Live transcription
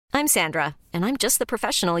I'm Sandra, and I'm just the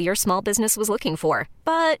professional your small business was looking for.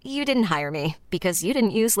 But you didn't hire me because you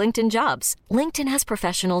didn't use LinkedIn Jobs. LinkedIn has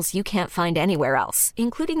professionals you can't find anywhere else,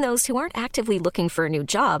 including those who aren't actively looking for a new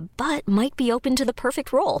job, but might be open to the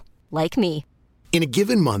perfect role, like me. In a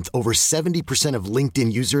given month, over 70% of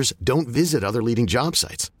LinkedIn users don't visit other leading job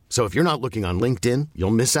sites. So if you're not looking on LinkedIn,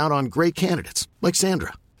 you'll miss out on great candidates like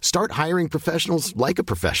Sandra. Start hiring professionals like a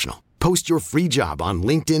professional. Post your free job on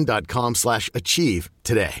linkedin.com/achieve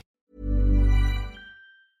today.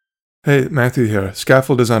 Hey, Matthew here.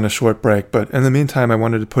 Scaffold is on a short break, but in the meantime, I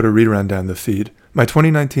wanted to put a rerun down the feed. My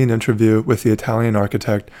 2019 interview with the Italian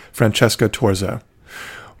architect Francesca Torzo.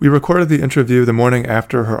 We recorded the interview the morning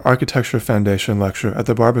after her Architecture Foundation lecture at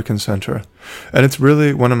the Barbican Center, and it's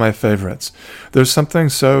really one of my favorites. There's something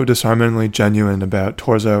so disarmingly genuine about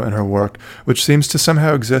Torzo and her work, which seems to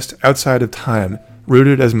somehow exist outside of time,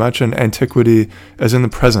 rooted as much in antiquity as in the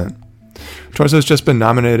present. Torzo's just been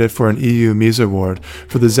nominated for an EU Mies Award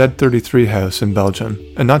for the Z33 House in Belgium,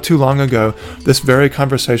 and not too long ago, this very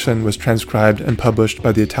conversation was transcribed and published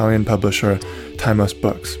by the Italian publisher Thymos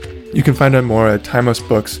Books. You can find out more at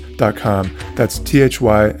thymosbooks.com. That's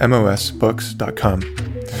thymosbooks.com.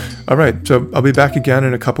 All right, so I'll be back again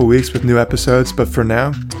in a couple weeks with new episodes, but for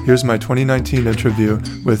now, here's my 2019 interview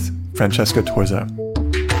with Francesca Torzo.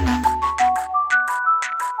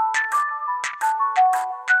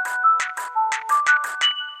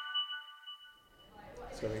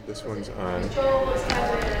 So I think this one's on.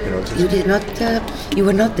 You did not. You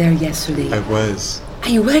were not there yesterday. I was. Ah,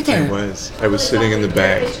 you were there. I was sitting in the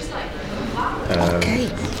back. Okay.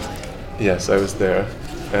 Yes, I was there,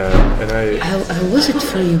 and I. How was it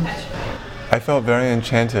for you? I felt very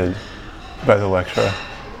enchanted by the lecture,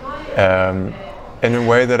 in a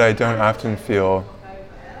way that I don't often feel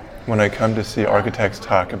when I come to see architects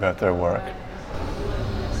talk about their work.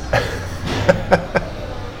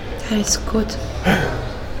 That is good.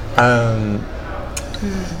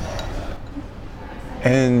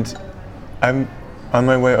 And I'm on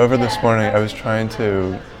my way over this morning. I was trying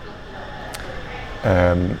to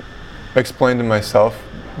explain to myself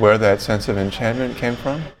where that sense of enchantment came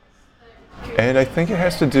from, and I think it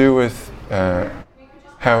has to do with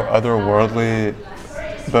how otherworldly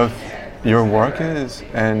both your work is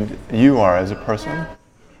and you are as a person,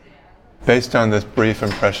 based on this brief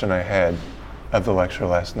impression I had of the lecture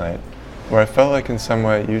last night, where I felt like in some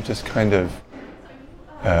way you just kind of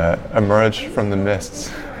emerged from the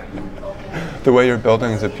mists, the way your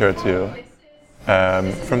buildings appear to you,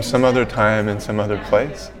 from some other time in some other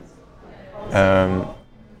place.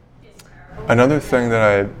 Another thing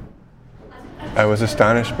that I was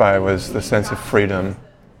astonished by was the sense of freedom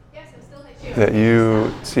that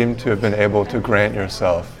you seem to have been able to grant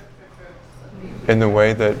yourself in the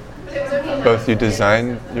way that both you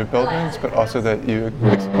design your buildings, but also that you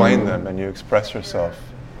explain them and you express yourself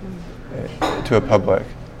to a public.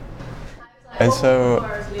 And so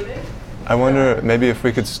I wonder maybe if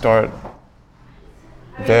we could start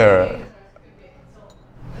there.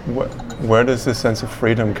 Where does this sense of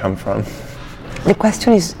freedom come from? The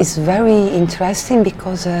question is very interesting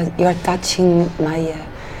because you are touching my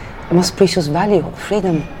most precious value,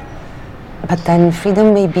 freedom. But then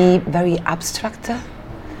freedom may be very abstract.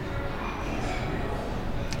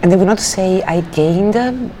 And I would not say I gained,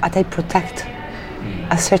 but I protect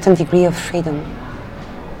a certain degree of freedom.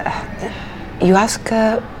 You ask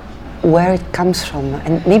where it comes from,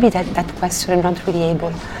 and maybe that question I'm not really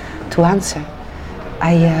able to answer.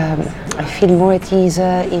 I feel more at ease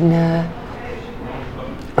in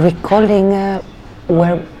recalling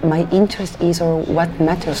where my interest is or what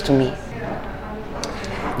matters to me.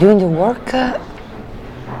 During the work,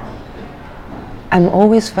 I'm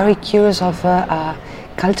always very curious of a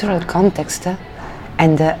cultural context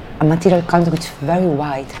and a material context which is very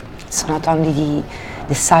wide. It's not only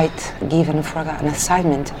the site given for an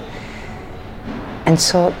assignment. And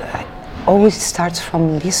so it always starts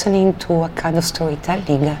from listening to a kind of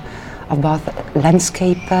storytelling about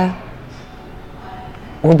landscape,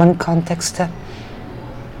 urban context,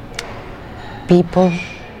 people,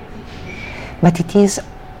 but it is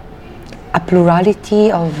a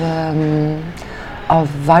plurality of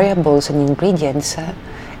variables and ingredients,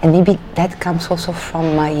 and maybe that comes also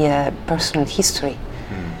from my personal history.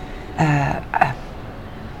 I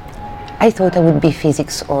thought I would be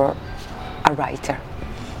physics or a writer.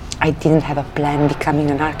 I didn't have a plan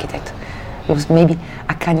becoming an architect. It was maybe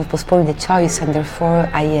a kind of postponing the choice, and therefore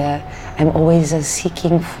I'm always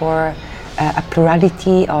seeking for a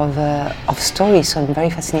plurality of stories. So I'm very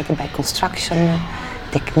fascinated by construction,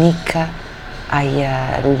 technique.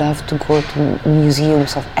 I love to go to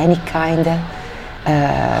museums of any kind.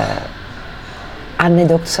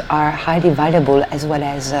 anecdotes are highly valuable as well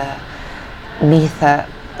as myth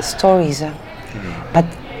stories. But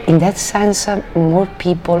in that sense, more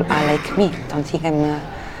people are like me. Don't think I'm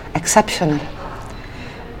exceptional.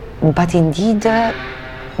 But indeed, there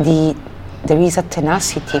is a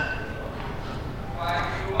tenacity,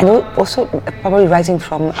 and also probably rising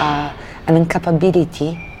from an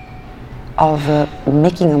incapability of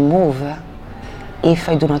making a move if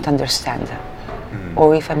I do not understand,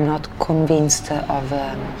 or if I'm not convinced of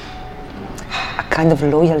a kind of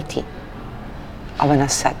loyalty of an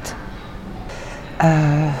asset.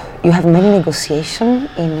 You have many negotiations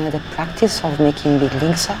in the practice of making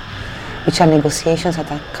buildings, which are negotiations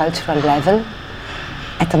at a cultural level,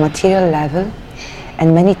 at a material level,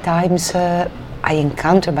 and many times I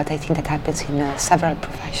encounter, but I think that happens in several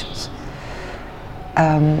professions,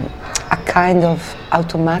 a kind of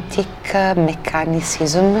automatic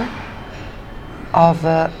mechanicism of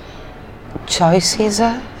choices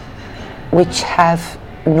which have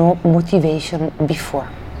no motivation before.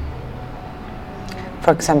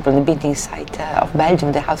 For example, the building site of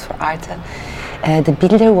Belgium, the House for Art, the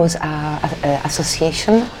builder was an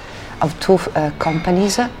association of two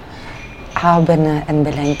companies, Hauben and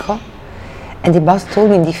Belenko, and they both told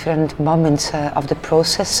me in different moments of the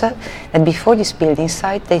process that before this building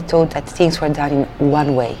site they thought that things were done in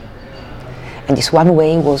one way. And this one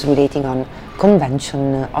way was relating on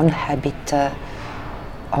convention, on habit,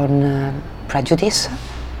 on prejudice,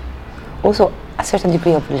 also a certain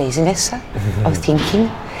degree of laziness, of thinking.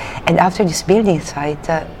 And after this building site,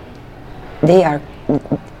 they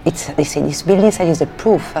say this building site is the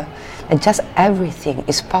proof that just everything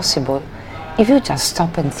is possible if you just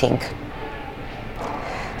stop and think.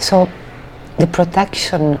 So the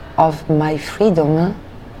protection of my freedom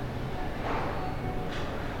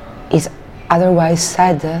is otherwise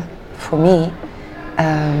said for me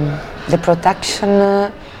the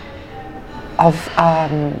protection of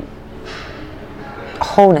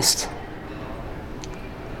honest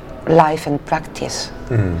life and practice,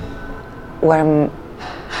 where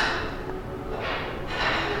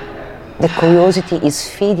the curiosity is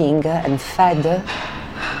feeding and fed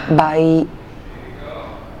by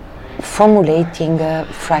formulating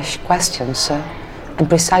fresh questions and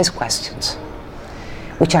precise questions,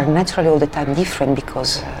 which are naturally all the time different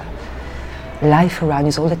because life around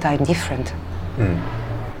is all the time different.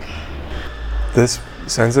 This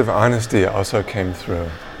sense of honesty also came through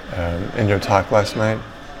in your talk last night,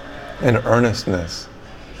 and earnestness.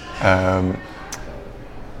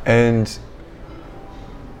 And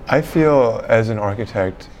I feel as an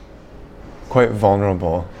architect quite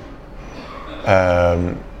vulnerable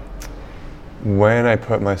when I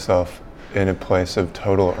put myself in a place of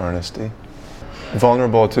total earnesty.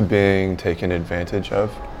 Vulnerable to being taken advantage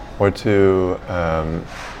of, or to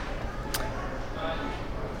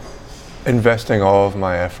investing all of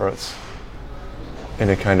my efforts in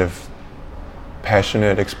a kind of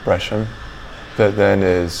passionate expression that then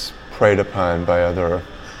is preyed upon by other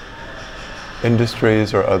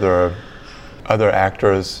industries or other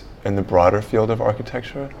actors in the broader field of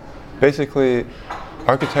architecture. Basically,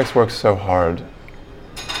 architects work so hard,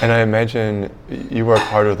 and I imagine you work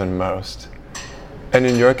harder than most. And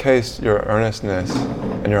in your case, your earnestness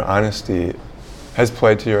and your honesty has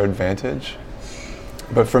played to your advantage.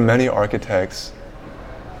 But for many architects,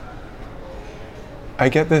 I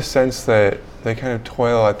get this sense that they kind of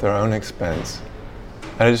toil at their own expense.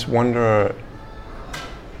 And I just wonder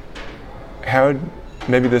how,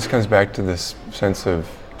 maybe this comes back to this sense of,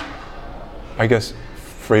 I guess,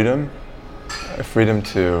 freedom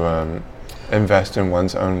to invest in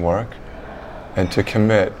one's own work and to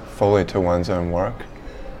commit fully to one's own work.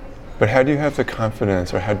 But how do you have the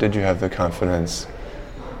confidence, or how did you have the confidence,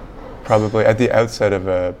 probably at the outset of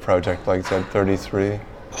a project like Z33,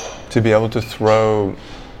 to be able to throw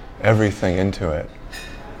everything into it?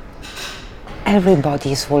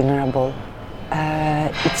 Everybody is vulnerable.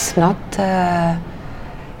 It's not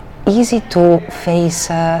easy to face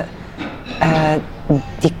the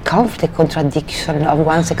conflict, contradiction of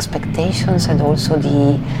one's expectations and also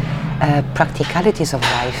the practicalities of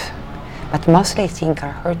life. But mostly I think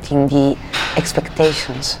are hurting the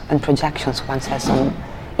expectations and projections one has on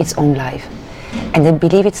its own life. And I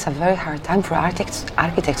believe it's a very hard time for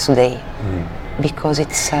architects today, because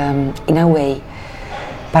it's in a way,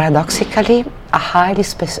 paradoxically, a highly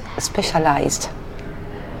specialized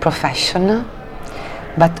profession,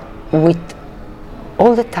 but with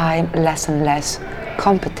all the time less and less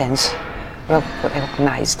competence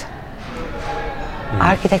recognized.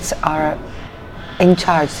 Architects are in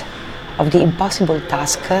charge of the impossible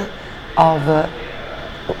task of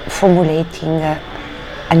formulating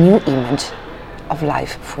a new image of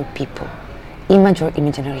life for people, image or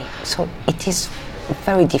imaginary. So it is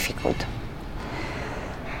very difficult.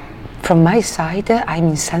 From my side, I'm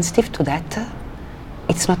insensitive to that.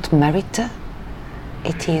 It's not merit.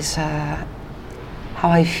 It is how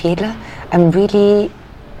I feel. I'm really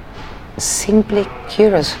simply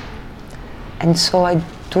curious, and so I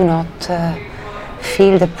do not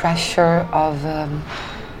feel the pressure of a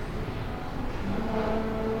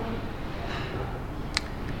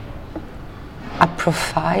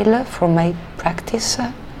profile for my practice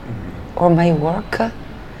or my work,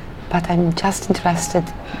 but I'm just interested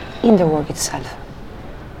in the work itself,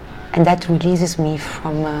 and that releases me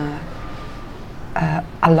from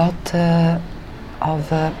a lot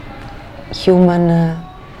of human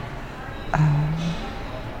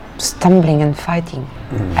stumbling and fighting,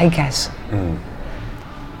 I guess.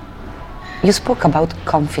 You spoke about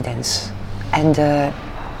confidence, and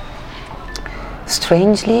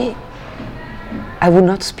strangely, I would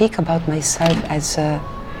not speak about myself as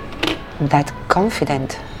that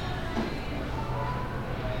confident,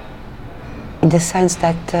 in the sense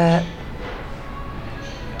that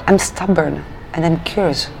I'm stubborn and I'm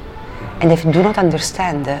curious, and if I do not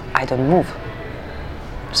understand, I don't move.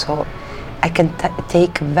 So I can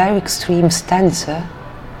take a very extreme stance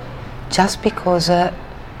just because I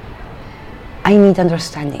need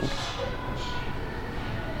understanding.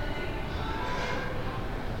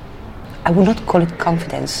 I would not call it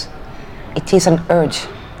confidence. It is an urge.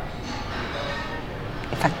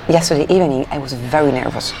 In fact, yesterday evening I was very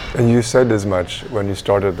nervous. And you said as much when you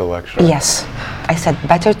started the lecture. Yes, I said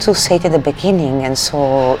better to say it at the beginning, and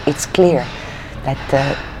so it's clear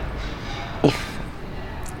that if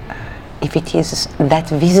it is that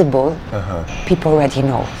visible, people already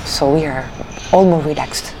know. So we are all more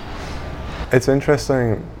relaxed. It's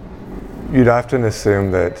interesting. You'd often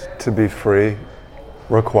assume that to be free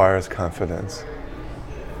requires confidence.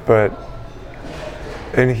 But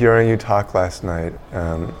in hearing you talk last night,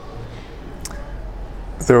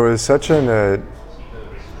 there was such I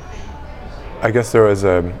guess there was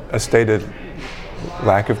a stated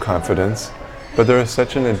lack of confidence, but there was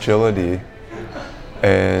such an agility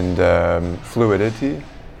and fluidity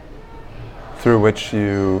through which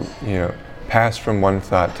you pass from one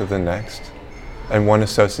thought to the next and one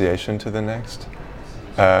association to the next.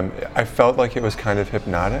 I felt like it was kind of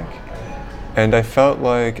hypnotic, and I felt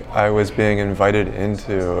like I was being invited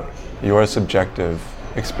into your subjective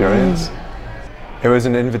experience. It was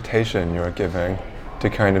an invitation you were giving to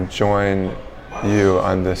kind of join you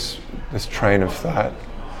on this train of thought.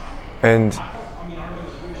 And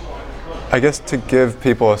I guess to give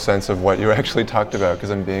people a sense of what you actually talked about,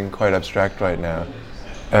 because I'm being quite abstract right now,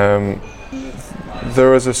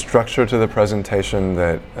 there was a structure to the presentation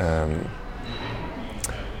that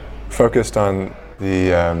focused on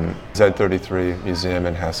the Z33 Museum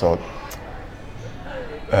in Hasselt,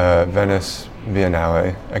 Venice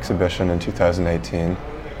Biennale exhibition in 2018,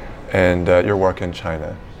 and your work in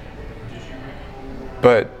China.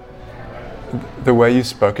 But the way you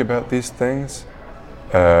spoke about these things,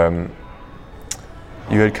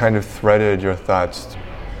 you had kind of threaded your thoughts,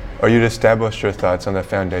 or you'd established your thoughts on the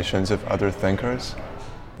foundations of other thinkers.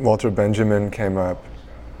 Walter Benjamin came up.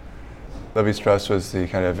 Lévi-Strauss was the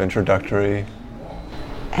kind of introductory.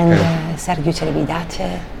 And Sergiu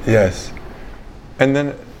Celibidache. Yes. And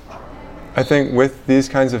then I think with these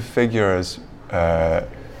kinds of figures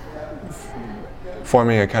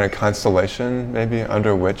forming a kind of constellation maybe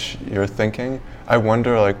under which you're thinking, I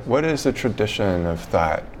wonder, like, what is the tradition of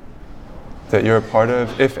thought that you're a part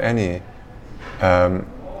of, if any?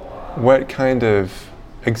 What kind of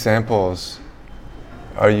examples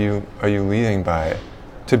are you leading by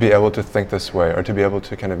to be able to think this way, or to be able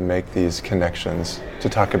to kind of make these connections, to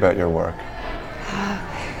talk about your work?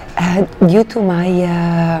 Due to my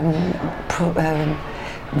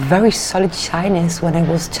very solid shyness when I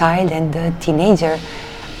was a child and a teenager,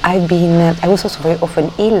 I was also very often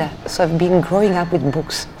ill, so I've been growing up with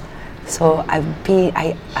books. So I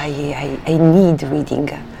need reading.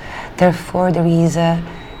 Therefore, there is an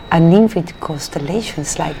infinite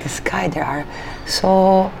constellations like the sky. There are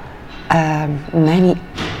so many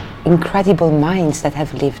incredible minds that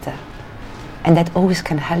have lived, and that always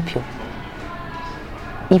can help you.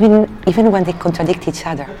 Even when they contradict each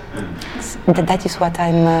other. That is what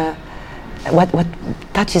what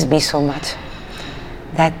touches me so much.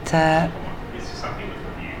 That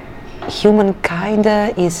humankind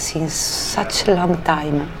is since such a long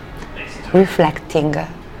time reflecting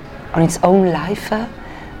on its own life,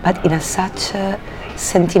 but in such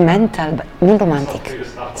sentimental, but not romantic,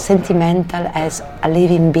 sentimental as a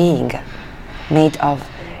living being, made of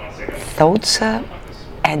thoughts,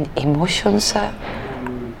 and emotions,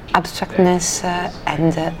 abstractness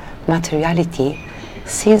and materiality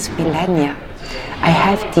since millennia. I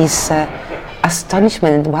have this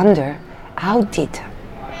astonishment and wonder, how did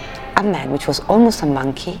a man which was almost a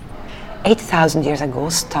monkey 8,000 years ago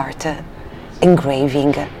start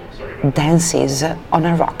engraving dances on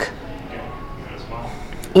a rock?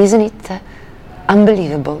 Isn't it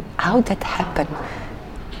unbelievable how that happened?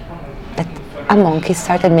 That a monkey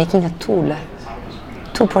started making a tool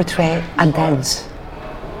to portray a dance,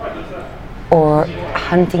 or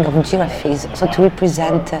hunting of giraffes, so to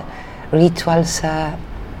represent rituals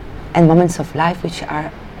and moments of life which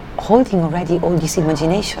are holding already all this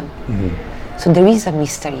imagination. So there is a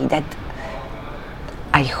mystery that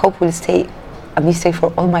I hope will stay a mystery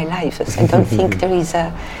for all my life. I don't think there is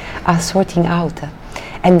a sorting out.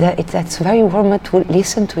 And that's very warm to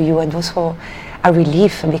listen to you, and also a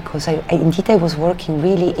relief, because indeed I was working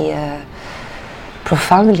really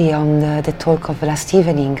profoundly on the talk of last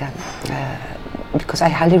evening, because I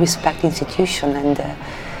highly respect the institution, and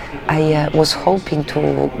I was hoping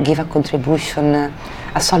to give a contribution,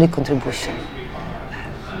 a solid contribution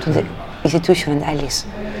to the institution and Alice.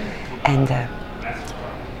 And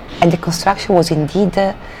the construction was indeed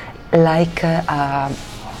like a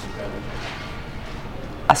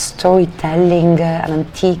storytelling, an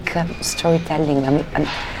antique storytelling,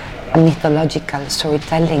 a mythological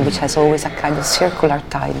storytelling, which has always a kind of circular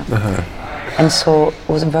time. And so it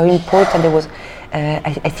was very important. There was,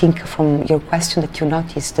 I think from your question that you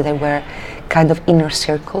noticed that there were kind of inner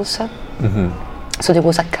circles. So there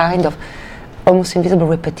was a kind of almost invisible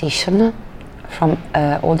repetition from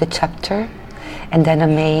all the chapter, and then a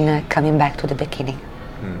main coming back to the beginning.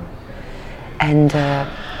 And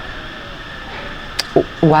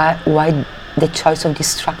why the choice of this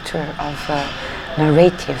structure of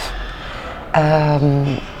narrative?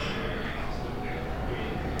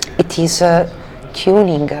 It is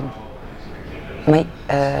tuning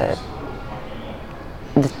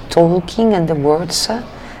the talking and the words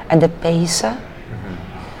and the pace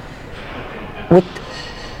with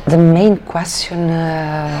the main question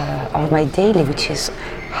of my daily, which is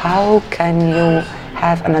how can you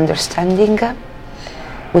have an understanding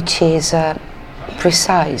which is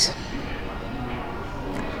precise,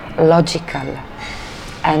 logical,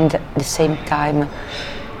 and at the same time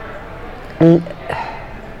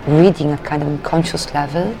reading a kind of unconscious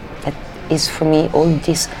level that is for me all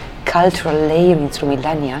this cultural layering through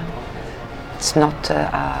millennia. It's not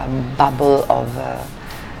a bubble of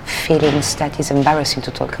feelings that is embarrassing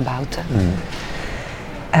to talk about.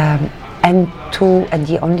 And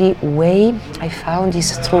the only way I found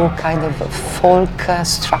is through kind of folk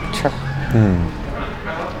structure,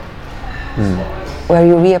 where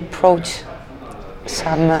you reapproach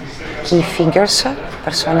some key figures,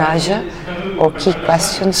 personages, or key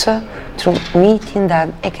questions through meeting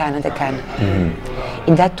them again and again.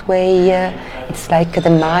 In that way, it's like the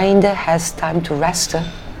mind has time to rest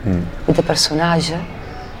with the personage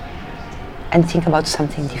and think about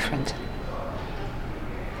something different.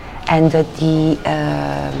 And the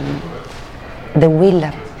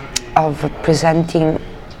will of presenting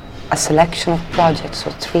a selection of projects,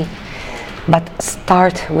 or 3, but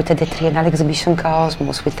start with the Triennale Exhibition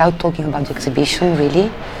Cosmos without talking about the exhibition really,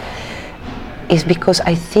 is because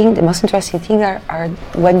I think the most interesting thing are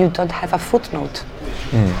when you don't have a footnote.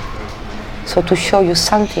 So to show you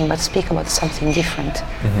something but speak about something different.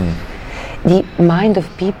 The mind of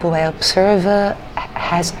people I observe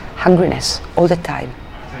has hungriness all the time,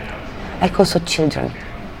 like also children.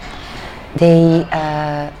 They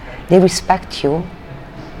respect you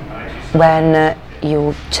when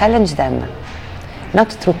you challenge them,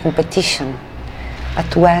 not through competition,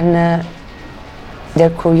 but when their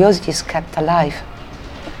curiosity is kept alive.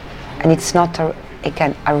 And it's not,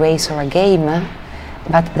 again, a race or a game,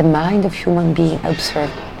 but the mind of human being, I observe,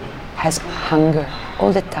 has hunger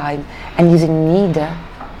all the time and is in need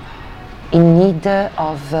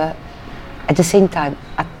of, at the same time,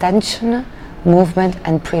 attention, movement,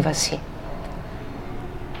 and privacy.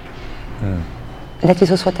 That is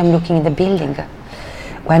also what I'm looking in the building.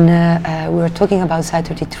 When we were talking about Site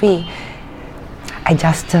 33, I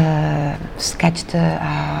just sketched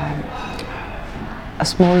a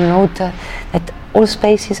small note that all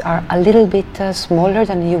spaces are a little bit smaller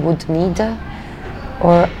than you would need,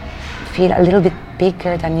 or feel a little bit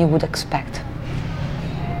bigger than you would expect.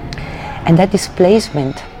 And that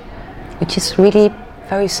displacement, which is really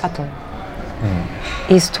very subtle,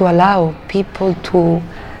 is to allow people to,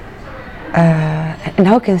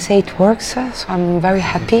 now I can say it works, so I'm very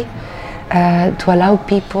happy, to allow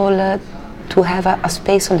people to have a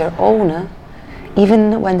space on their own,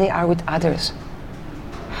 even when they are with others.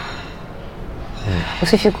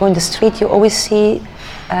 Also, if you go in the street, you always see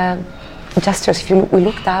gestures. If we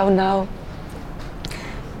look down now,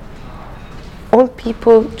 all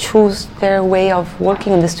people choose their way of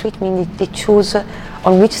walking on the street, meaning they choose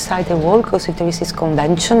on which side they walk, because if there is this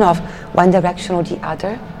convention of one direction or the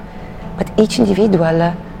other. But each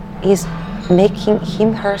individual is making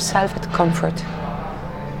him, herself at comfort.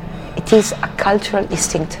 It is a cultural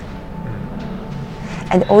instinct.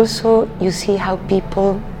 And also you see how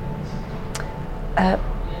people,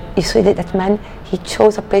 you see that man, he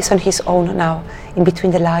chose a place on his own now, in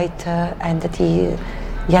between the light and the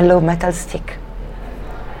yellow metal stick.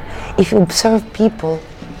 If you observe people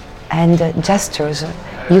and gestures,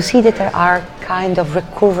 you see that there are kind of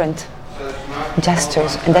recurrent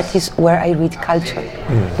gestures, and that is where I read culture.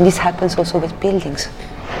 And this happens also with buildings.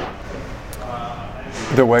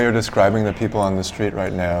 The way you're describing the people on the street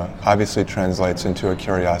right now obviously translates into a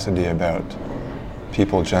curiosity about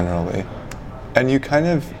people generally. And you kind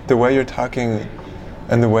of, the way you're talking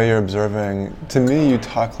and the way you're observing, to me you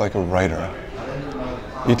talk like a writer.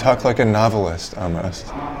 You talk like a novelist almost.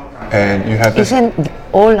 And you have this... Isn't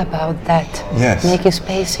all about that? Yes. Making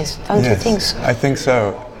spaces, don't you think so? I think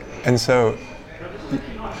so. And so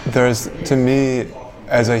there's, to me,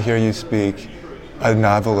 as I hear you speak, a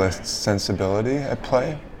novelist's sensibility at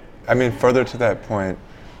play. I mean, further to that point,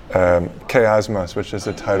 Chiasmos, which is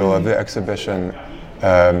the title of the exhibition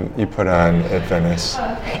you put on at Venice.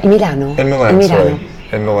 In Milano. In Milan, sorry.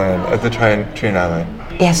 In Milan, at the Triennale.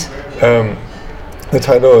 Yes. The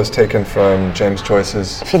title is taken from James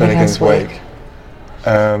Joyce's Finnegan's Wake.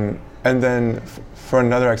 And then for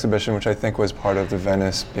another exhibition, which I think was part of the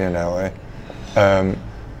Venice Biennale,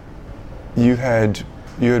 you had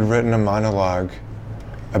written a monologue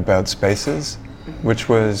about spaces, which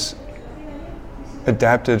was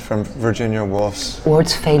adapted from Virginia Woolf's...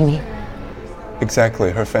 Words Fail Me.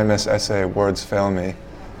 Exactly, her famous essay, Words Fail Me.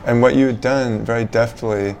 And what you had done very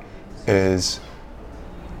deftly is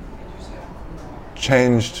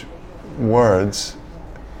changed words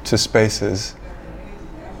to spaces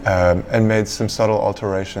and made some subtle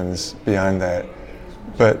alterations beyond that.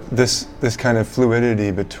 But this kind of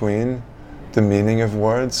fluidity between the meaning of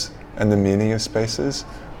words and the meaning of spaces,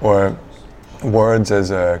 or words as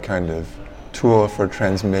a kind of tool for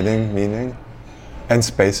transmitting meaning, and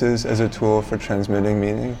spaces as a tool for transmitting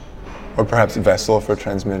meaning, or perhaps vessel for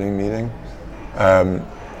transmitting meaning,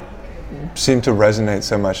 seem to resonate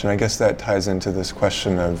so much. And I guess that ties into this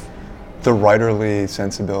question of the writerly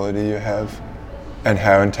sensibility you have and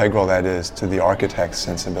how integral that is to the architect's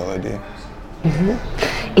sensibility.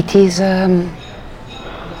 Mm-hmm. It is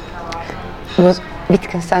was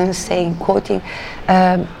Wittgenstein saying, quoting,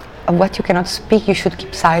 what you cannot speak, you should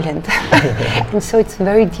keep silent. And so it's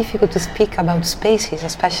very difficult to speak about spaces,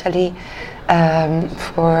 especially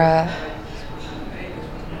for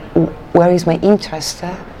where is my interest,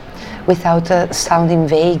 without sounding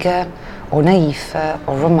vague or naive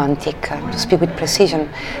or romantic, to speak with precision.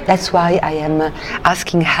 That's why I am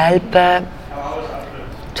asking help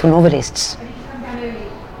to novelists.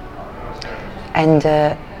 And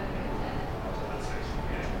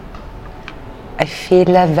I feel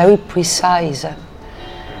very precise,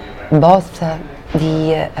 both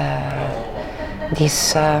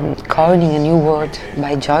this coining a new word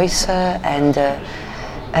by Joyce and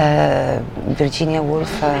Virginia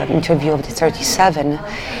Woolf interview of the 37,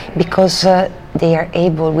 because they are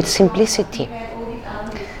able with simplicity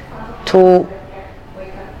to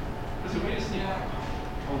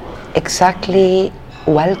exactly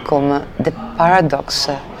welcome the paradox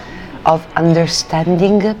of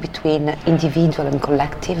understanding between individual and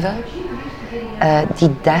collective,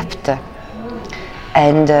 the depth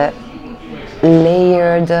and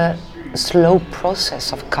layered slow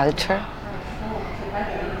process of culture,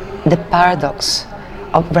 the paradox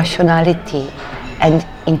of rationality and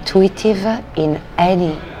intuitive in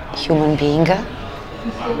any human being,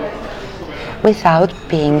 without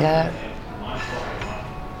being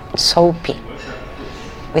soapy,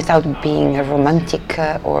 without being romantic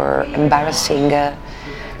or embarrassing.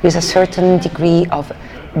 There's a certain degree of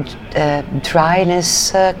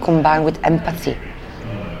dryness combined with empathy.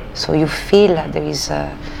 So you feel there is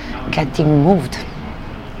getting moved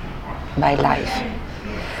by life.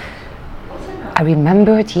 I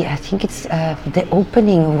remember I think it's the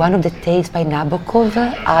opening of one of the tales by Nabokov,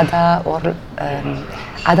 Ada,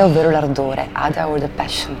 ovvero l'ardore, Ada or the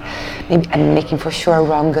passion. Maybe I'm making for sure a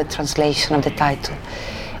wrong translation of the title,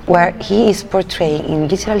 where he is portraying in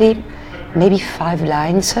literally maybe 5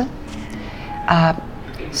 lines a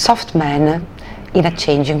soft man in a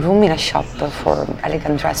changing room in a shop for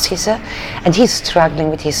elegant dresses, and he's struggling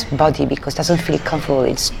with his body because doesn't feel comfortable.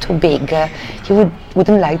 It's too big. He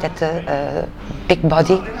wouldn't like that big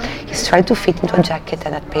body. He's trying to fit into a jacket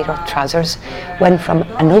and a pair of trousers when from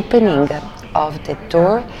an opening of the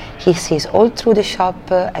door he sees all through the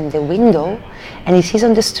shop and the window, and he sees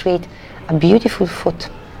on the street a beautiful foot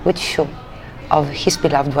with shoe of his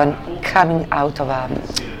beloved one coming out of a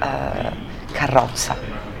carrozza.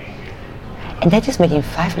 And that is made in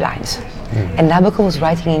 5 lines. And Nabokov was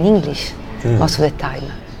writing in English most of the time,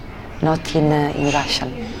 not in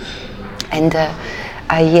Russian. And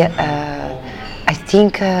I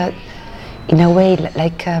think in a way,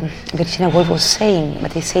 like Virginia Woolf was saying,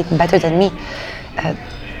 but they say it better than me,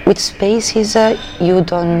 with spaces you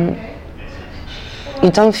don't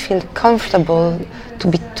feel comfortable to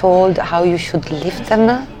be told how you should live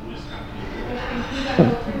them,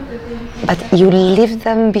 but you live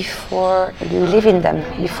them before living them,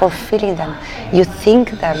 before feeling them. You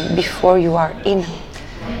think them before you are in.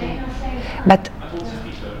 But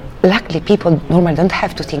luckily people normally don't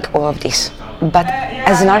have to think all of this. But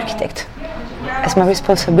as an architect, as my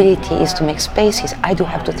responsibility is to make spaces, I do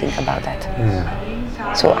have to think about that.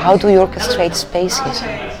 So how do you orchestrate spaces?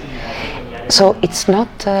 So it's not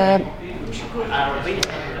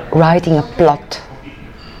writing a plot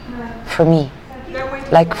for me,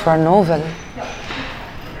 like for a novel.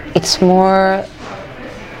 It's more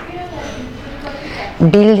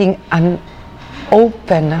building an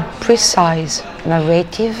open, precise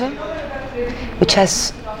narrative which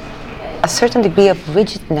has a certain degree of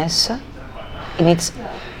rigidness in its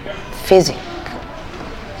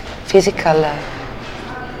physical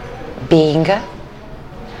being,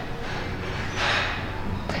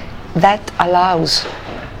 that allows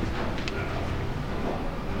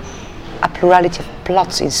a plurality of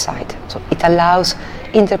plots inside. So it allows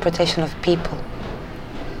interpretation of people.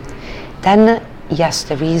 Then, yes,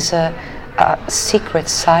 there is a secret,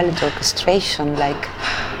 silent orchestration, like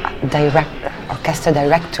orchestra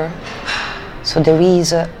director. So there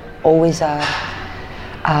is always a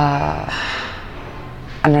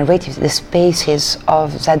narrative. The spaces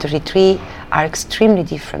of Z33 are extremely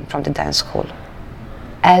different from the dance hall,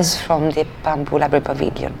 as from the Bamboo Library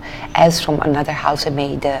Pavilion, as from another house I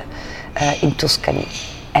made in Tuscany,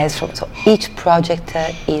 so each project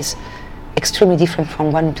is extremely different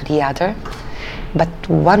from one to the other, but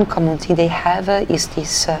one common thing they have is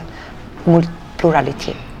this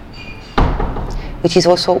plurality, which is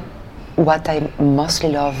also what I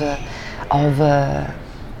mostly love of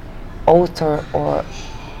author or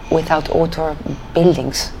without author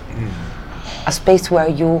buildings. A space where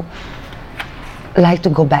you like to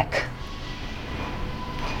go back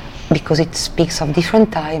because it speaks of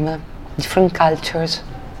different time, different cultures,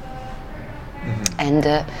 and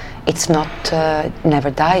it's not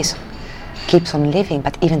never dies, keeps on living.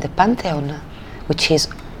 But even the Pantheon, which is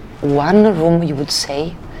one room, you would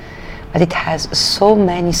say, but it has so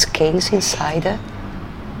many scales inside,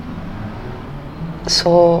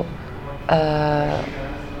 so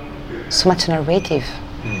much narrative.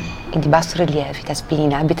 In the bas-relief, it has been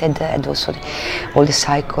inhabited, and also all the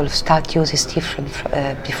cycle of statues is different,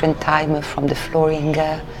 different time from the flooring,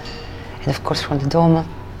 and of course from the dome.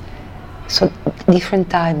 So different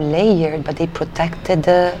time layered, but they protected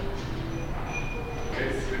a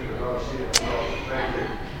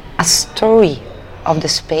story of the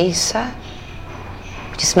space,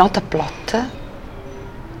 which is not a plot.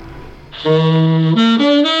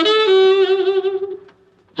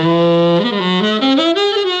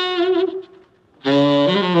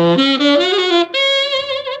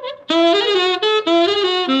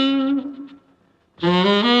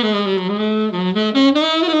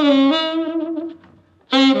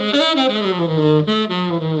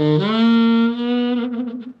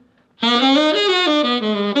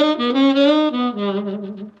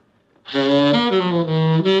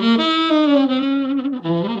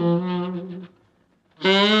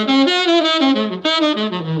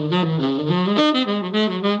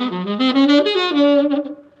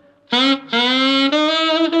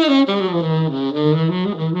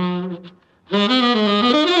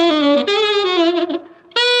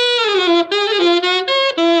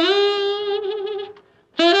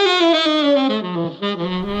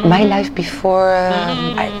 My life before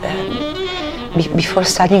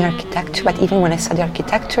studying architecture, but even when I studied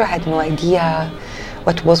architecture, I had no idea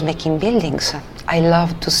what was making buildings. I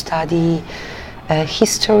loved to study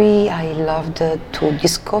history. I loved to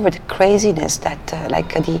discover the craziness that,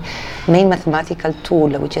 like the main mathematical tool,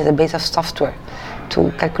 which is the base of software,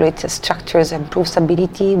 to calculate the structures and prove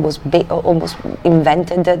stability was almost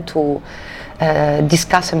invented to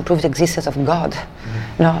discuss and prove the existence of God.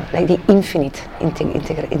 No, like the infinite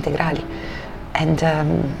integrali. And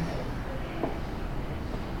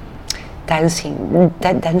dancing,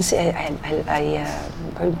 dance, very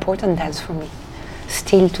important dance for me.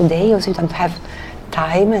 Still today, also I don't have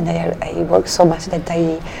time, and I work so much that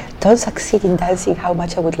I don't succeed in dancing how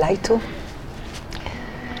much I would like to.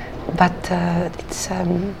 But it's I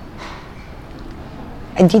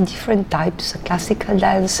did different types: classical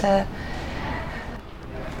dance,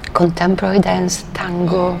 contemporary dance,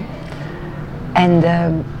 tango, and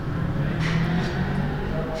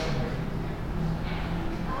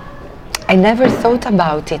I never thought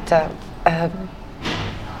about it.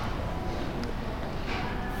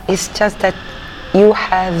 It's just that you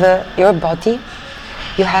have your body,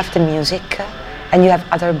 you have the music, and you have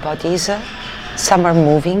other bodies. Some are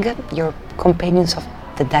moving, your companions of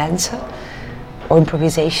the dance or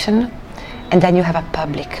improvisation, and then you have a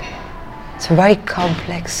public. It's a very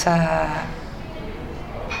complex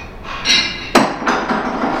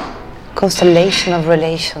constellation of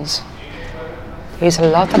relations. There is a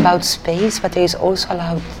lot about space, but there is also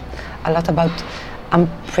a lot about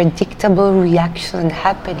unpredictable reactions and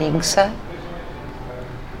happenings.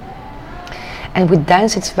 And with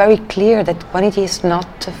dance, it's very clear that when it is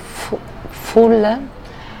not full,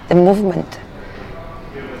 the movement,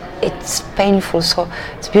 it's painful. So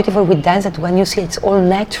it's beautiful with dance that when you see it's all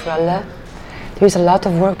natural, there is a lot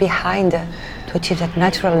of work behind to achieve that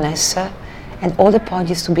naturalness, and all the point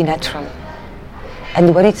is to be natural.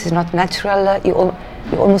 And when it is not natural, you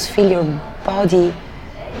almost feel your body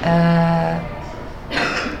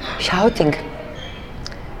shouting.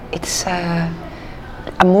 It's a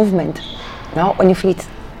movement. No? When you feel it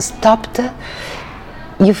stopped,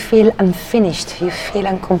 you feel unfinished, you feel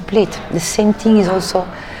incomplete. The same thing is also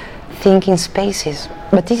thinking spaces.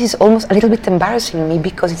 But this is almost a little bit embarrassing me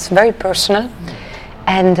because it's very personal,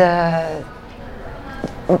 and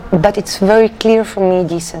but it's very clear for me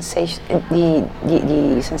the sensation,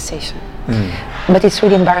 the sensation. But it's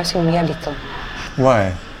really embarrassing me a little.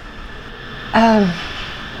 Why?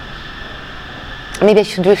 Maybe I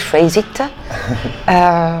should rephrase it.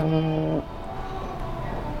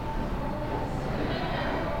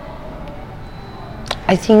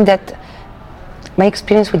 I think that my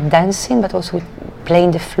experience with dancing, but also with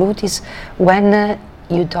playing the flute, is when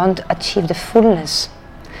you don't achieve the fullness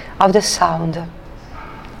of the sound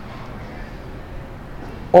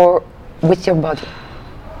or with your body,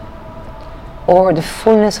 or the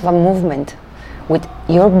fullness of a movement with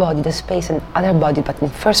your body, the space, and other body, but in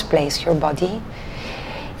first place your body,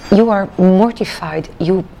 you are mortified,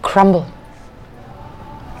 you crumble.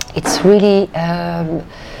 It's really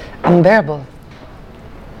unbearable.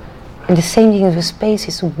 And the same thing with space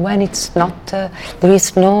is when it's not, there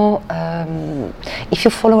is no, if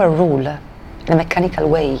you follow a rule in a mechanical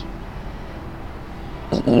way,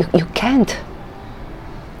 you can't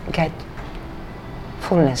get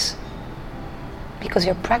fullness because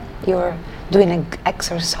you're doing an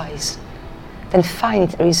exercise. Then fine,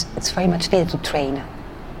 it's very much needed to train.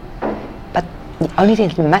 But the only thing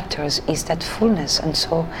that matters is that fullness. And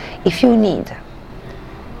so if you need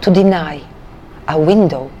to deny a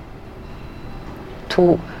window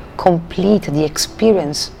to complete the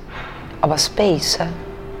experience of a space,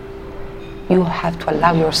 you have to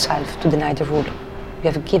allow yourself to deny the rule you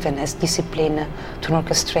have given as discipline to an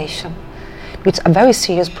orchestration. It's a very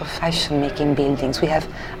serious profession, making buildings. We have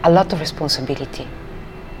a lot of responsibility,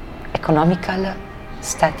 economical,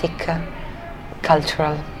 static,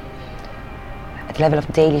 cultural, at the level of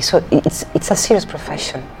daily. So it's a serious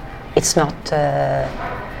profession. It's not a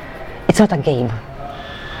game.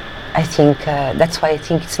 I think that's why I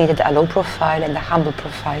think it's needed a low profile and a humble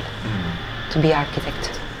profile to be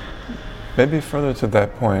architect. Maybe further to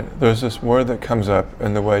that point, there's this word that comes up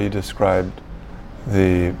in the way you described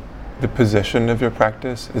the position of your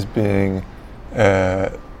practice as being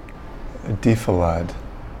defilade,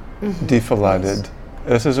 defiladed. Yes.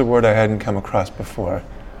 This is a word I hadn't come across before,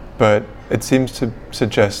 but it seems to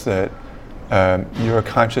suggest that you are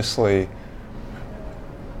consciously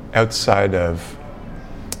outside of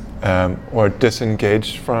or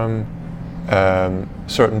disengaged from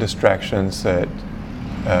certain distractions that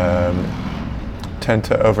tend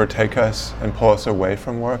to overtake us and pull us away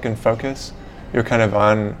from work and focus. You're kind of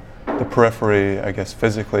on the periphery, I guess,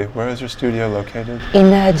 physically. Where is your studio located?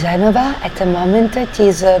 In Genova. At the moment, it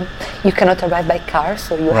is you cannot arrive by car,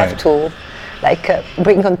 so you have to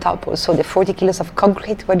bring on top also the 40 kilos of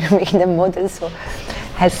concrete when you're making the model, so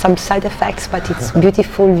has some side effects, but it's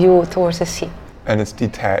beautiful view towards the sea. And it's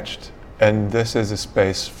detached And this is a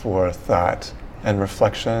space for thought and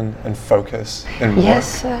reflection and focus and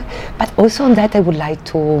Yes, but also on that I would like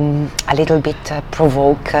to a little bit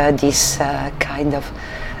provoke this kind of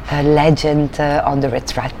legend on the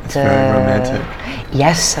retreat. It's very romantic.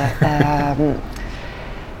 Yes.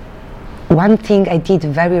 One thing I did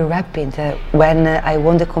very rapid, when I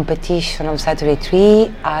won the competition on Saturday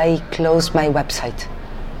 3, I closed my website.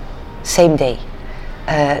 Same day.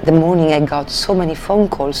 The morning I got so many phone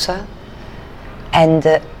calls and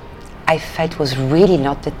I felt it was really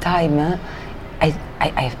not the time.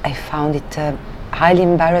 I found it highly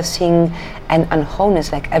embarrassing and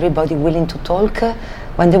unhonest, like everybody willing to talk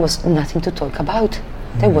when there was nothing to talk about.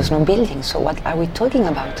 There was no building, so what are we talking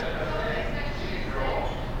about?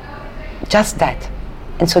 Just that.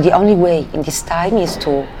 And so the only way in this time is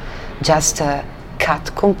to just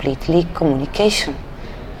cut completely communication.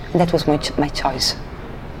 And that was my choice.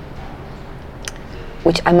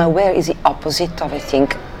 Which I'm aware is the opposite of, I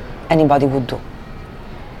think, anybody would do.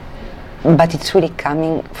 But it's really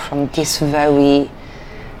coming from this very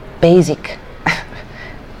basic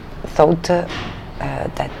thought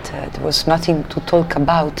that there was nothing to talk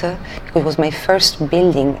about. It was my first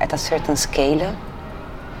building at a certain scale.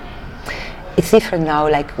 It's different now,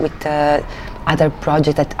 like with other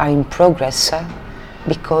projects that are in progress,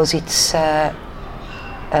 because it's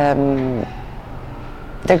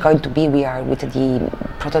they're going to be, we are with the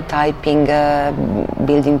prototyping,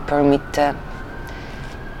 building permit,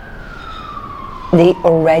 they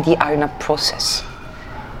already are in a process.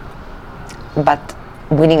 But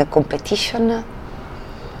winning a competition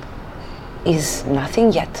is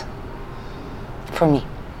nothing yet for me.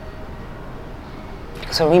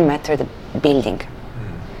 So we matter the building.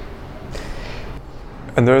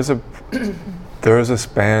 And there is a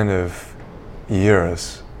span of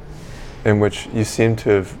years in which you seem to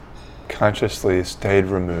have consciously stayed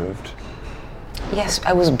removed. Yes,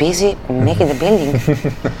 I was busy making the building.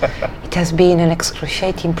 It has been an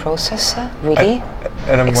excruciating process, really,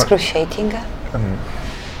 and excruciating,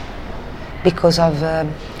 because of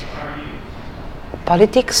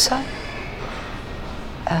politics.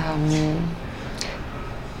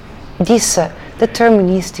 This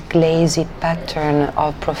deterministic, lazy pattern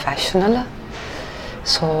of professional.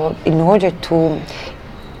 So in order to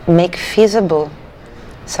make feasible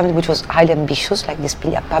something which was highly ambitious, like this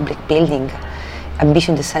a public building,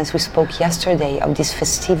 ambition in the sense we spoke yesterday of this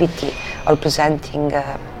festivity or presenting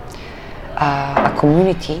a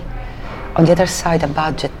community. On the other side, a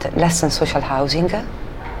budget less than social housing.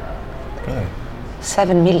 Really?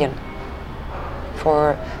 7 million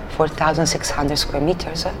for 4,600 square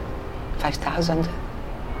meters. 5,000.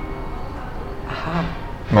 Aha.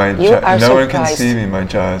 No one can see me, my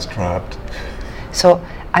jaw is dropped. So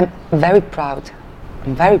I'm very proud.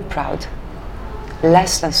 I'm very proud.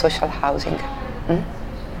 Less than social housing.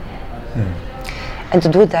 And to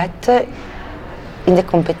do that, in the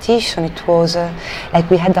competition, it was like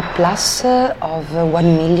we had a plus of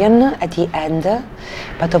 1 million at the end,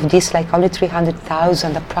 but of this, like only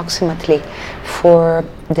 300,000 approximately for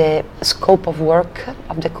the scope of work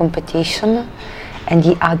of the competition, and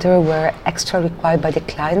the other were extra required by the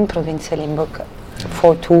client, Provincia Limburg,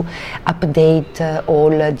 for to update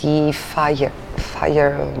all the fire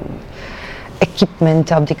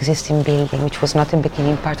equipment of the existing building, which was not in the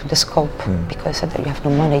beginning part of the scope, because I said that you have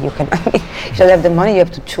no money, you can you should have the money, you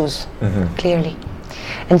have to choose, clearly.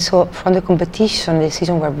 And so from the competition, the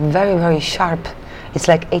decisions were very, very sharp. It's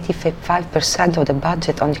like 85% of the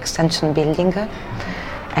budget on the extension building,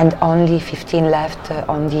 and only 15 left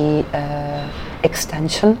on the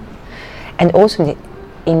extension. And also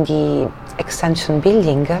in the extension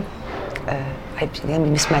building, I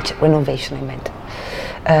mismatched, renovation I meant.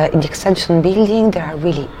 In the extension building, there are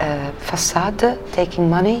really facade taking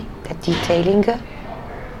money, the detailing,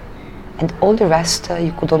 and all the rest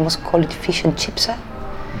you could almost call it fish and chips,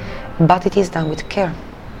 but it is done with care.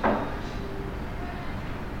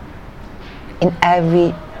 In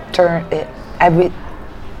every turn, every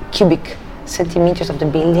cubic centimeters of the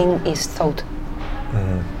building is thought.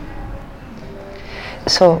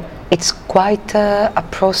 So it's quite a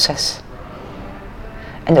process.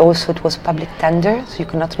 And also it was public tender, so you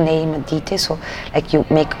cannot name a detail. So like you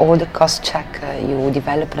make all the cost check, you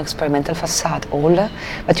develop an experimental facade,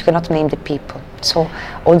 but you cannot name the people. So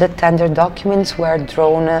all the tender documents were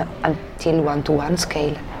drawn until 1-to-1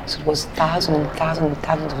 scale. So it was thousands and thousands and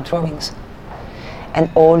thousands of drawings. And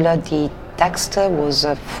all the text was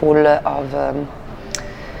full of,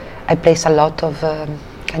 I placed a lot of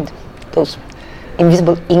those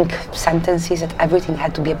invisible ink sentences that everything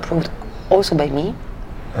had to be approved also by me.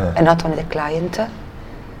 And not only the client.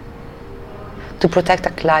 to protect a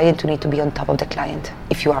client, you need to be on top of the client.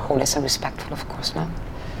 If you are honest and respectful, of course, no?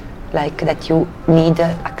 Like that you need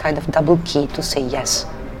a kind of double key to say yes.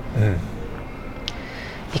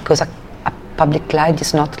 Because a public client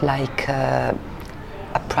is not like a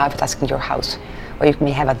private asking your house, where you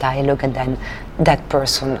may have a dialogue and then that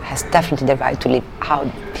person has definitely the right to live how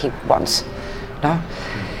he wants, no?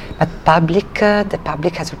 But the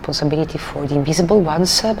public has responsibility for the invisible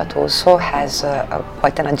ones, but also has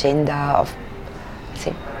quite an agenda of, let's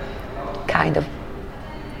say, kind of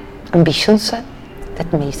ambitions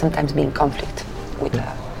that may sometimes be in conflict with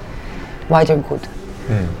wider good.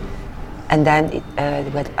 And then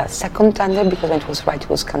we had a second tender because when it was right, it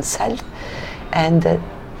was cancelled. And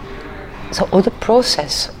so all the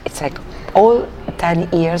process, it's like all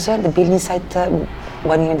 10 years, the building site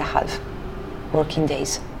 1 year and a half working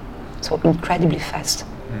days. So incredibly fast.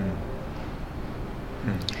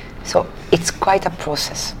 So it's quite a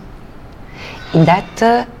process. In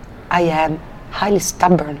that I am highly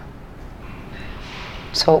stubborn.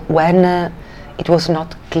 So when it was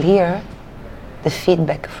not clear, the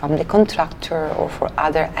feedback from the contractor or for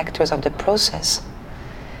other actors of the process,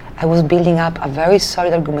 I was building up a very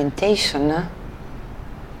solid argumentation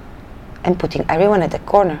and putting everyone at the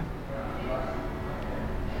corner.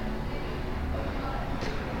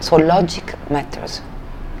 So logic matters,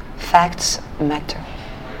 facts matter.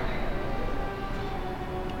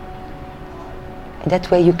 In that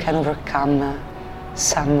way you can overcome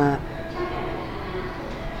some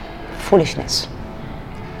foolishness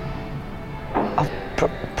of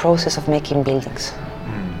process of making buildings.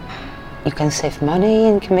 You can save money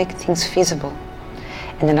and you can make things feasible.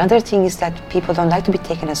 And another thing is that people don't like to be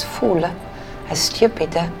taken as fool, as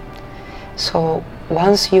stupid. So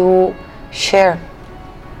once you share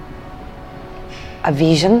a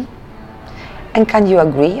vision, and can you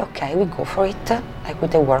agree, okay, we go for it, like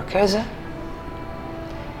with the workers.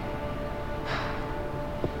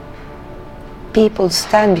 People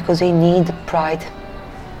stand because they need pride.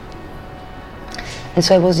 And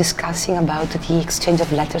so I was discussing about the exchange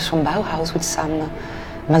of letters from Bauhaus with some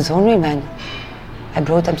masonry men. I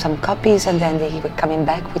brought them some copies and then they were coming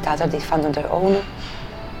back with others they found on their own.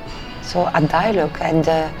 So a dialogue, and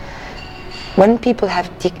when people have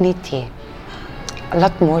dignity, a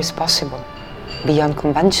lot more is possible beyond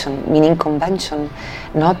convention, meaning convention,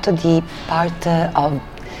 not the part of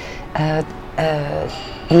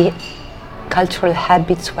the cultural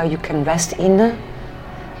habits where you can rest in,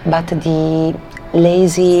 but the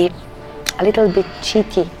lazy, a little bit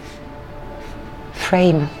cheaty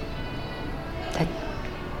frame that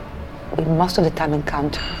we most of the time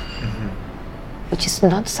encounter, which is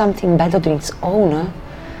not something bad on its own.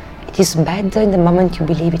 It is bad in the moment you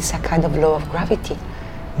believe it's a kind of law of gravity,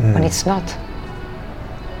 when it's not.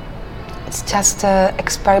 It's just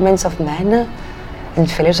experiments of men and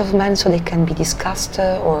failures of men, so they can be discussed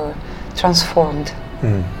or transformed.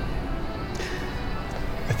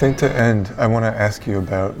 I think to end, I want to ask you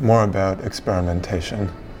more about experimentation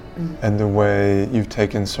and the way you've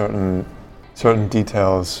taken certain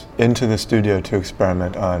details into the studio to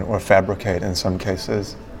experiment on or fabricate in some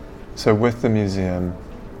cases. So with the museum,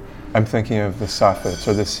 I'm thinking of the soffits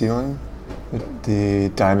or the ceiling, the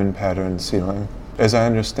diamond pattern ceiling. As I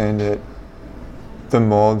understand it, the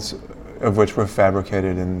molds of which were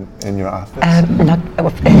fabricated in your office? Not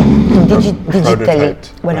digitally.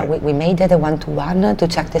 When right. we made it a one-to-one to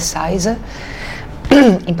check the size in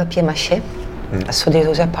papier-mâché. So this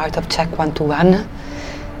was a part of check one-to-one.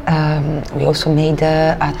 We also made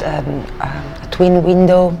a twin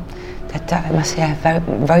window that I must say I have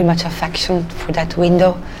very much affection for that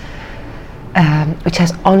window, which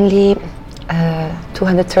has only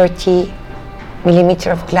 230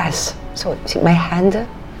 millimeter of glass. So see my hand,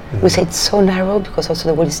 we say it's so narrow because also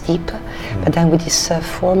the wall is deep, but then with this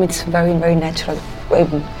form it's very, very natural. We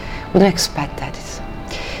don't expect that.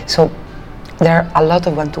 So there are a lot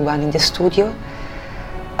of one-to-one in the studio.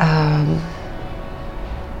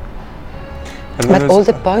 But all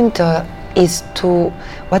the point is to,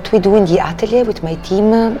 what we do in the atelier with my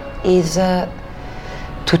team is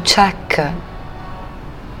to check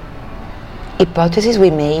hypotheses we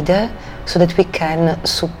made so that we can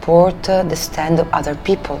support the stand of other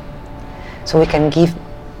people. So we can give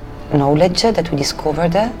knowledge that we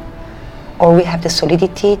discovered, or we have the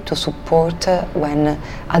solidity to support when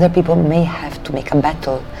other people may have to make a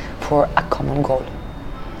battle for a common goal.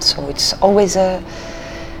 So it's always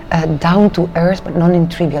down to earth, but not in a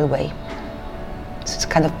trivial way. So it's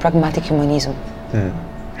kind of pragmatic humanism.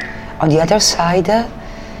 On the other side,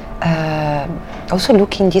 also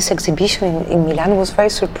looking this exhibition in Milan was very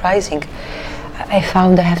surprising. I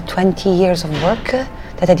found I have 20 years of work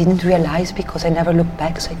that that I didn't realize because I never looked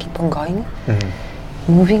back, so I keep on going,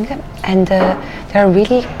 moving. And there are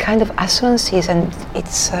really kind of assonances, and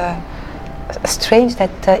it's strange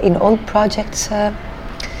that in all projects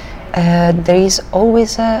there is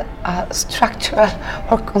always a structural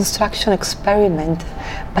or construction experiment,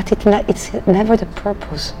 but it's never the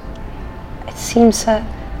purpose. It seems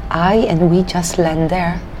I and we just land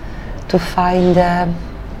there to find a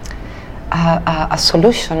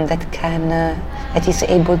solution that is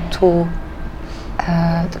able to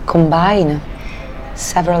combine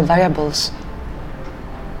several variables.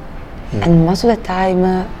 And most of the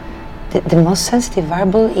time, the most sensitive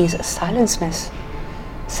variable is silenceness.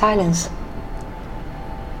 Silence.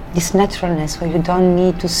 This naturalness where you don't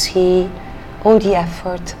need to see all the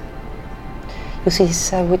effort. You see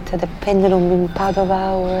this with the pendulum in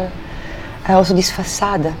Padova, or also this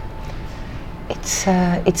facade.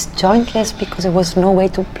 It's jointless because there was no way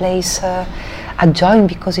to place a joint,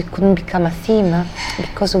 because it couldn't become a theme,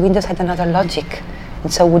 because the windows had another logic,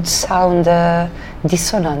 and so would sound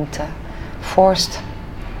dissonant, forced.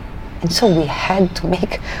 And so we had to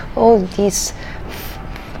make all these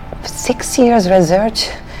 6 years research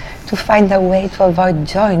to find a way to avoid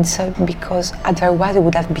joints, because otherwise it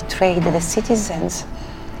would have betrayed the citizens.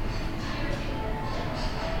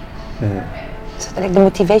 So the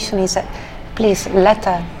motivation is, please let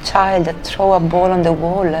a child throw a ball on the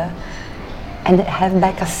wall and have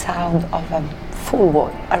back a sound of a full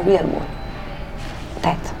wall, a real wall.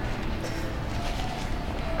 That.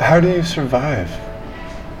 How do you survive?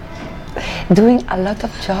 Doing a lot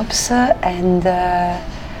of jobs and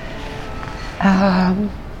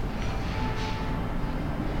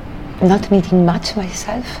not needing much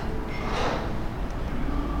myself.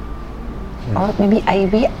 Or maybe I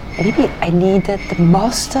need the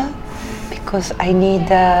most because I need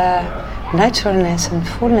naturalness and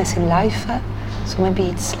fullness in life. So maybe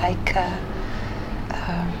it's like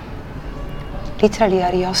literally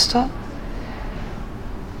Ariosto,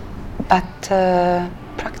 but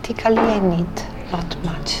practically I need not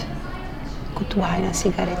much. Good wine, a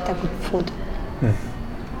cigarette, good food.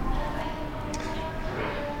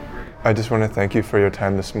 I just want to thank you for your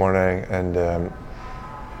time this morning and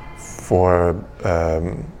for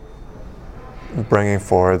bringing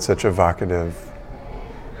forward such evocative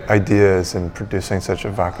ideas and producing such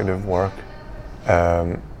evocative work.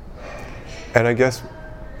 And I guess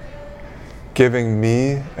giving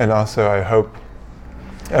me, and also I hope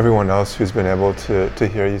everyone else who's been able to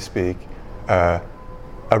hear you speak, a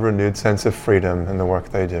renewed sense of freedom in the work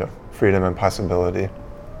they do, freedom and possibility.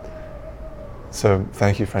 So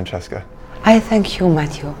thank you, Francesca. I thank you,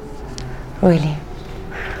 Matthew, really.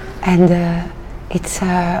 And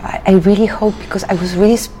I really hope, because I was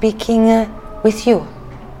really speaking with you.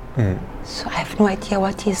 So I have no idea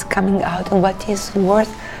what is coming out and what is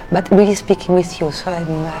worth, but really speaking with you. So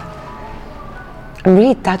I'm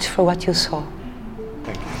really touched for what you saw.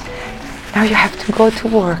 Thank you. Now you have to go to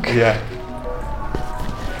work. Yeah.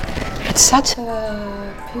 It's such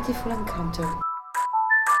a beautiful encounter.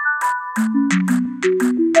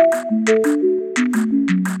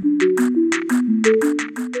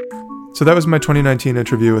 So that was my 2019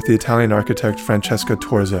 interview with the Italian architect Francesca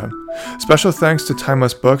Torzo. Special thanks to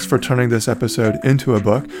Timeless Books for turning this episode into a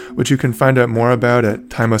book, which you can find out more about at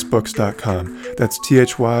timelessbooks.com. That's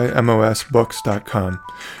THYMOS books.com.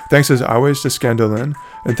 Thanks as always to Scandalin,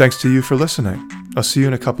 and thanks to you for listening. I'll see you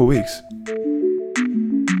in a couple weeks.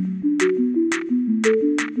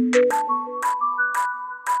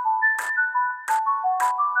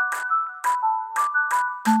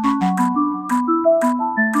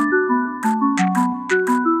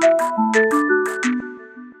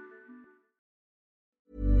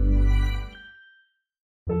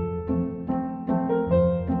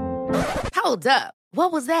 Hold up.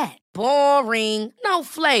 What was that? Boring. No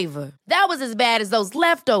flavor. That was as bad as those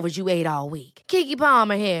leftovers you ate all week. Keke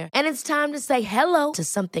Palmer here, and it's time to say hello to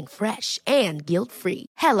something fresh and guilt-free.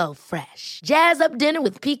 HelloFresh. Jazz up dinner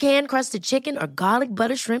with pecan-crusted chicken or garlic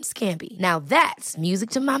butter shrimp scampi. Now that's music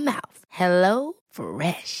to my mouth.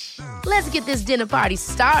 HelloFresh. Let's get this dinner party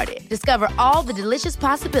started. Discover all the delicious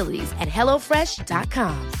possibilities at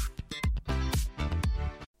HelloFresh.com.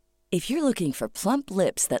 If you're looking for plump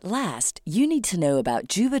lips that last, you need to know about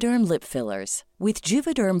Juvederm lip fillers. With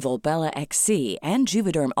Juvederm Volbella XC and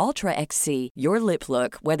Juvederm Ultra XC, your lip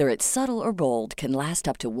look, whether it's subtle or bold, can last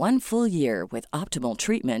up to 1 full year with optimal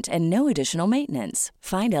treatment and no additional maintenance.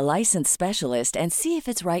 Find a licensed specialist and see if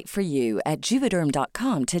it's right for you at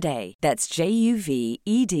Juvederm.com today. That's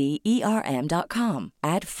JUVEDERM.com.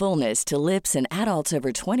 Add fullness to lips in adults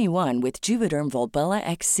over 21 with Juvederm Volbella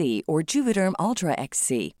XC or Juvederm Ultra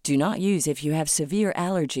XC. Do not use if you have severe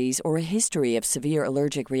allergies or a history of severe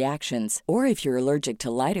allergic reactions, or if you're allergic to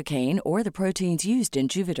lidocaine or the proteins used in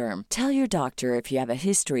Juvederm. Tell your doctor if you have a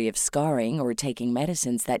history of scarring or taking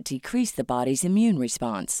medicines that decrease the body's immune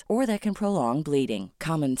response or that can prolong bleeding.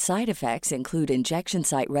 Common side effects include injection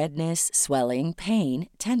site redness, swelling, pain,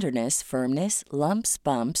 tenderness, firmness, lumps,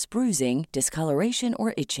 bumps, bruising, discoloration,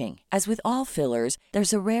 or itching. As with all fillers,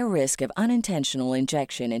 there's a rare risk of unintentional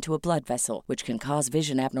injection into a blood vessel, which can cause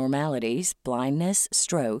vision abnormalities, blindness,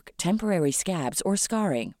 stroke, temporary scabs, or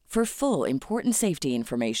scarring. For full, important safety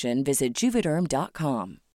information, visit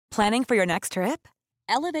Juvederm.com. Planning for your next trip?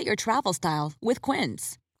 Elevate your travel style with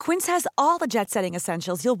Quince. Quince has all the jet-setting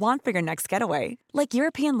essentials you'll want for your next getaway, like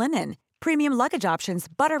European linen, premium luggage options,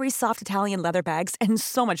 buttery soft Italian leather bags, and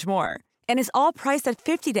so much more. And is all priced at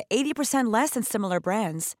 50 to 80% less than similar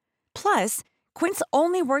brands. Plus, Quince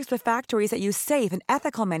only works with factories that use safe and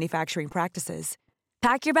ethical manufacturing practices.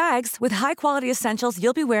 Pack your bags with high-quality essentials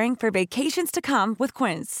you'll be wearing for vacations to come with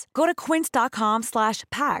Quince. Go to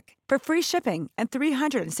quince.com/pack for free shipping and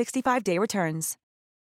 365-day returns.